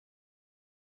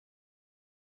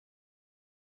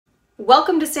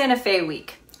Welcome to Santa Fe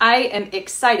Week. I am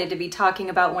excited to be talking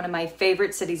about one of my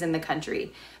favorite cities in the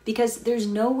country because there's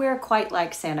nowhere quite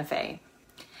like Santa Fe.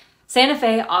 Santa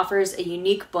Fe offers a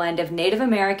unique blend of Native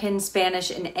American,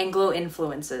 Spanish, and Anglo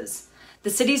influences.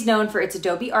 The city's known for its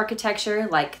adobe architecture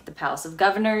like the Palace of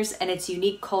Governors and its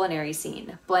unique culinary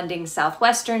scene, blending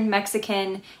Southwestern,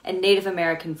 Mexican, and Native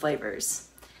American flavors.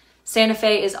 Santa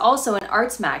Fe is also an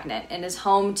arts magnet and is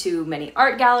home to many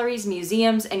art galleries,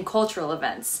 museums, and cultural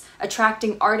events,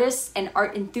 attracting artists and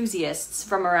art enthusiasts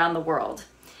from around the world.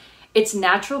 Its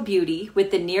natural beauty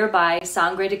with the nearby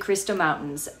Sangre de Cristo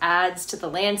Mountains adds to the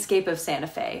landscape of Santa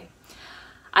Fe.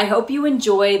 I hope you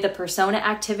enjoy the Persona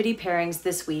activity pairings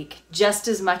this week just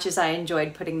as much as I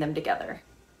enjoyed putting them together.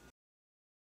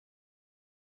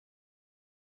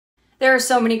 There are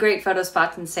so many great photo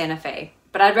spots in Santa Fe,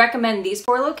 but I'd recommend these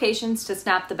 4 locations to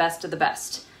snap the best of the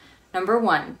best. Number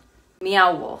 1,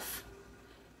 Meow Wolf.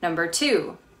 Number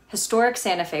 2, historic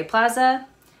Santa Fe Plaza.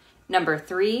 Number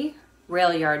 3,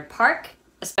 Rail Yard Park,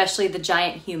 especially the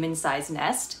giant human-sized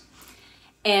nest.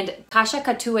 And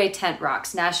Kashakatue Tent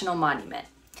Rocks National Monument.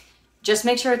 Just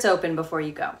make sure it's open before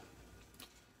you go.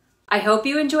 I hope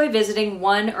you enjoy visiting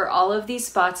one or all of these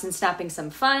spots and snapping some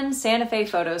fun Santa Fe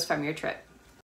photos from your trip.